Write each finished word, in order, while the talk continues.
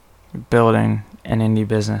building an indie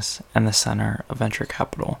business in the center of venture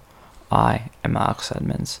capital. I am Alex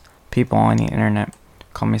Edmonds. People on the internet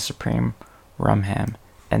call me Supreme Rumham,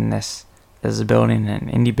 and this is the Building an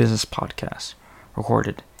Indie Business podcast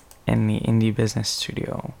recorded in the Indie Business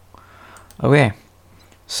Studio. Okay,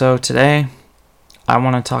 so today I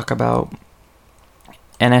want to talk about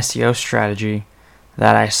an SEO strategy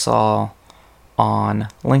that I saw on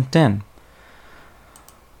LinkedIn.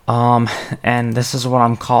 And this is what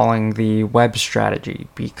I'm calling the web strategy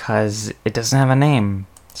because it doesn't have a name.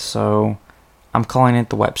 So I'm calling it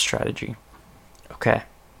the web strategy. Okay,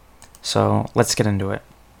 so let's get into it.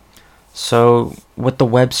 So what the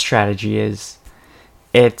web strategy is,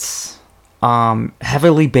 it's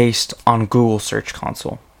heavily based on Google Search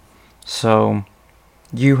Console. So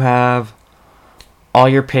you have all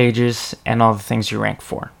your pages and all the things you rank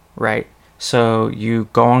for, right? So you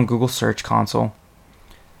go on Google Search Console,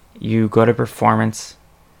 you go to performance,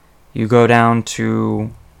 you go down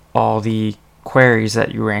to all the queries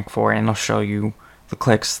that you rank for, and it'll show you the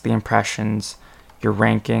clicks, the impressions, your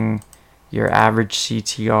ranking, your average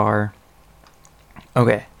CTR.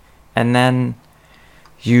 Okay, and then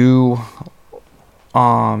you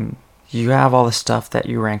have all the stuff that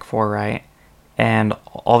you rank for, right? And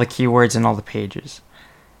all the keywords and all the pages.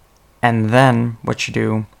 And then what you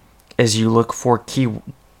do is you look for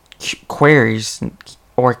queries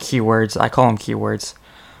or keywords. I call them keywords.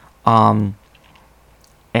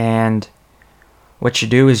 And what you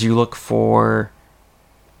do is you look for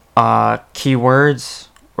keywords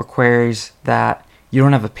or queries that you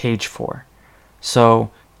don't have a page for. So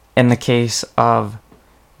in the case of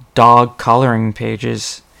dog coloring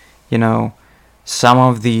pages, some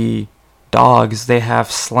of the dogs, they have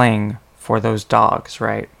slang for those dogs,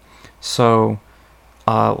 right? So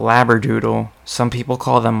Labradoodle, some people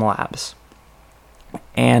call them labs.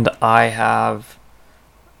 And I have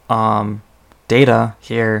data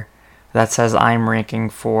here that says I'm ranking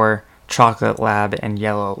for chocolate lab and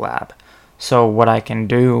yellow lab. So what I can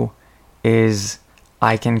do is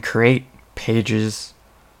I can create pages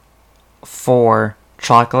for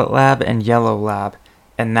chocolate lab and yellow lab,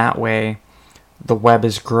 and that way the web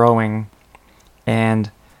is growing and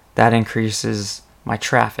that increases my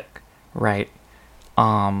traffic, right?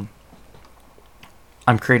 I'm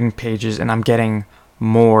creating pages and I'm getting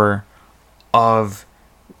more of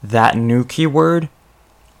that new keyword.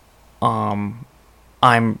 I'm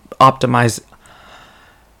optimizing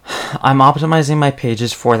my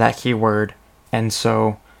pages for that keyword, and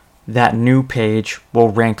so that new page will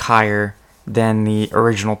rank higher than the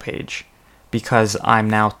original page because I'm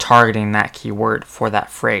now targeting that keyword for that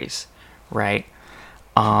phrase, right?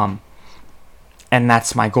 And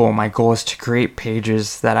that's my goal. My goal is to create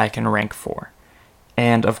pages that I can rank for.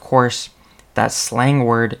 And of course, that slang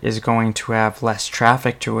word is going to have less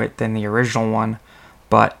traffic to it than the original one,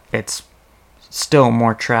 but it's still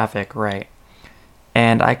more traffic, right?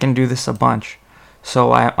 And I can do this a bunch.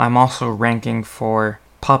 So I'm also ranking for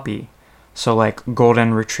puppy. So like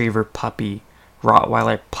golden retriever puppy,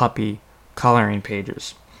 Rottweiler puppy coloring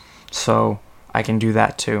pages. So I can do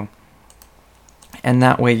that too. And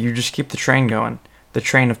that way you just keep the train going, the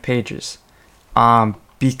train of pages.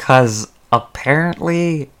 Because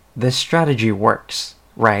apparently this strategy works,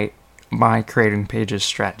 right? My creating pages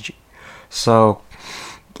strategy. So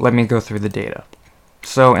let me go through the data.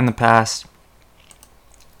 So in the past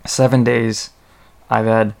 7 days, I've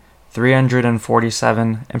had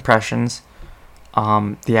 347 impressions.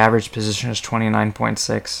 The average position is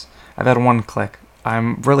 29.6. I've had one click.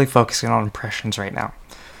 I'm really focusing on impressions right now.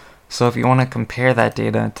 So if you want to compare that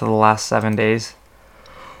data to the last 7 days,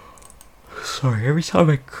 every time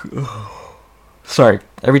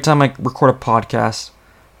I record a podcast,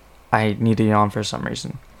 I need to yawn for some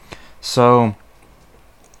reason. So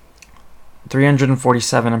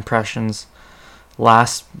 347 impressions.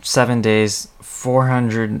 Last 7 days,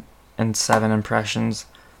 407 impressions.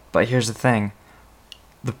 But here's the thing.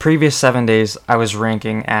 The previous 7 days, I was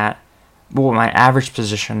ranking at, my average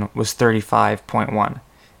position was 35.1.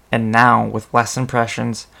 And now, with less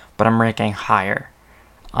impressions, but I'm ranking higher,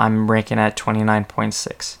 I'm ranking at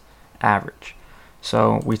 29.6 average.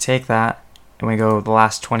 So we take that and we go the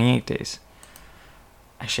last 28 days.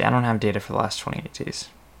 Actually, I don't have data for the last 28 days.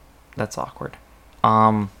 That's awkward.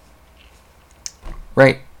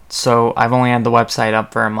 Right. So I've only had the website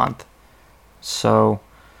up for a month. So,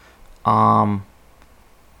 but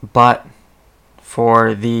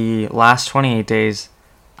for the last 28 days,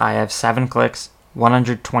 I have 7 clicks,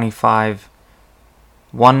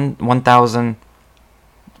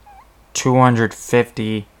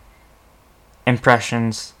 1,250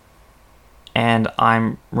 impressions, and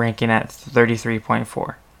I'm ranking at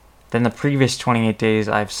 33.4. Then the previous 28 days,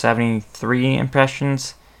 I have 73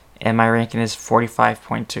 impressions, and my ranking is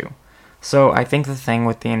 45.2. So I think the thing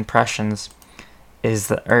with the impressions is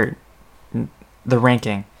the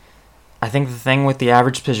ranking. I think the thing with the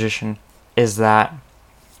average position is that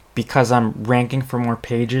because I'm ranking for more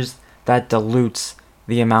pages, that dilutes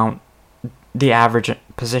the average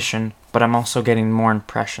position, but I'm also getting more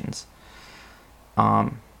impressions.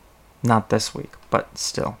 Not this week, but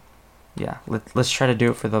still. Yeah, let's try to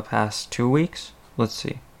do it for the past 2 weeks. Let's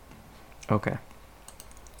see. Okay.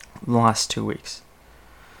 The last 2 weeks.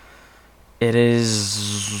 It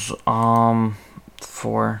is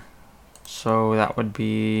 4. So that would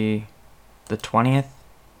be the 20th.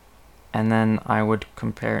 And then I would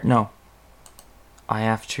compare, I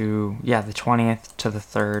have to, the 20th to the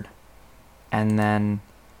 3rd. And then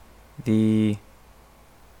the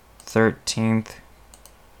 13th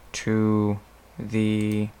to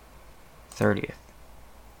the 30th.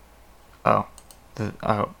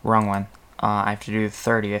 Wrong one. I have to do the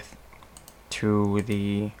 30th to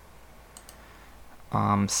the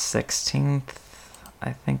 16th,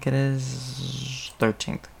 I think it is.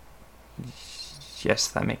 13th. Yes,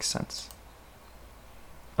 that makes sense.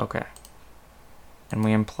 Okay. And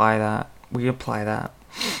we apply that.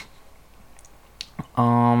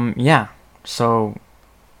 Yeah. So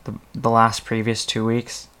the last previous 2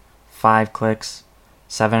 weeks, 5 clicks,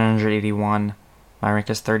 781. My rank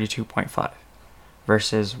is 32.5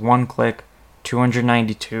 versus 1 click,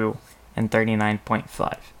 292 and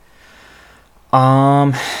 39.5.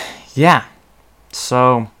 Yeah.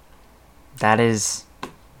 So that is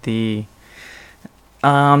the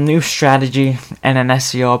new strategy and an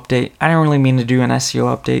SEO update. I didn't really mean to do an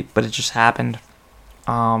SEO update, but it just happened.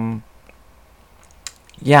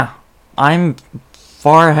 Yeah, I'm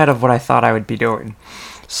far ahead of what I thought I would be doing.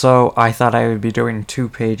 So I thought I would be doing 2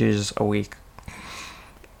 pages a week,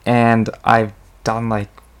 and I've done like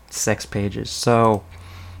 6 pages. So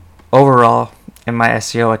overall, in my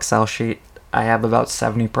SEO Excel sheet, I have about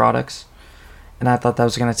 70 products, and I thought that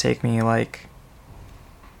was going to take me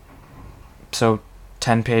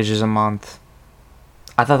 10 pages a month.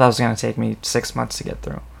 I thought that was going to take me 6 months to get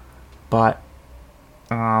through, but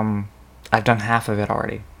I've done half of it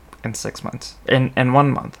already in 6 months, in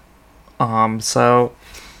 1 month. So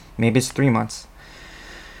maybe it's 3 months.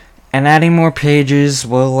 And adding more pages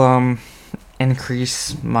will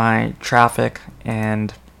increase my traffic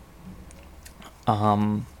and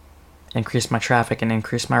increase my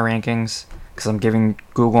rankings, because I'm giving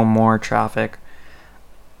Google more traffic.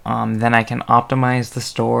 Then I can optimize the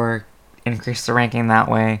store, increase the ranking that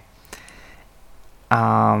way.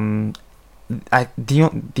 The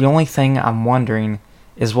only thing I'm wondering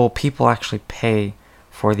is, will people actually pay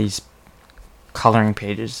for these coloring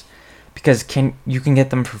pages? Because you can get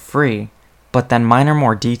them for free, but then mine are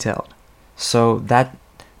more detailed. So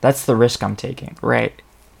that's the risk I'm taking, right?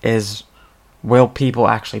 Is, will people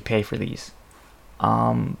actually pay for these?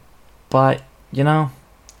 But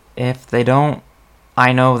if they don't,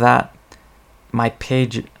 I know that my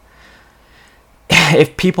page,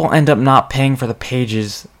 if people end up not paying for the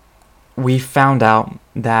pages, we found out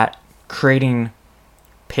that creating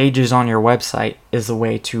pages on your website is a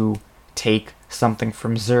way to take something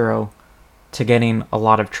from 0 to getting a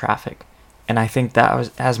lot of traffic. And I think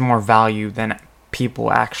that has more value than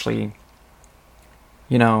people actually,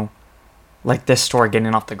 like this store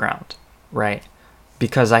getting off the ground, right?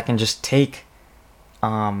 Because I can just take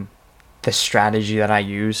the strategy that I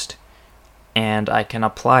used and I can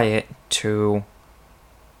apply it to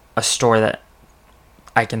a store that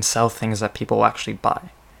I can sell things that people actually buy,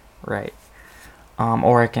 right?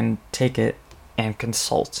 Or I can take it and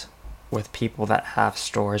consult with people that have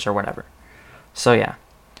stores or whatever. So yeah.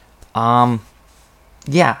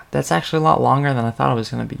 Yeah, that's actually a lot longer than I thought it was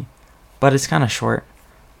going to be. But it's kind of short.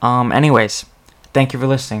 Anyways, thank you for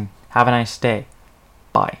listening. Have a nice day.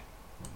 Bye.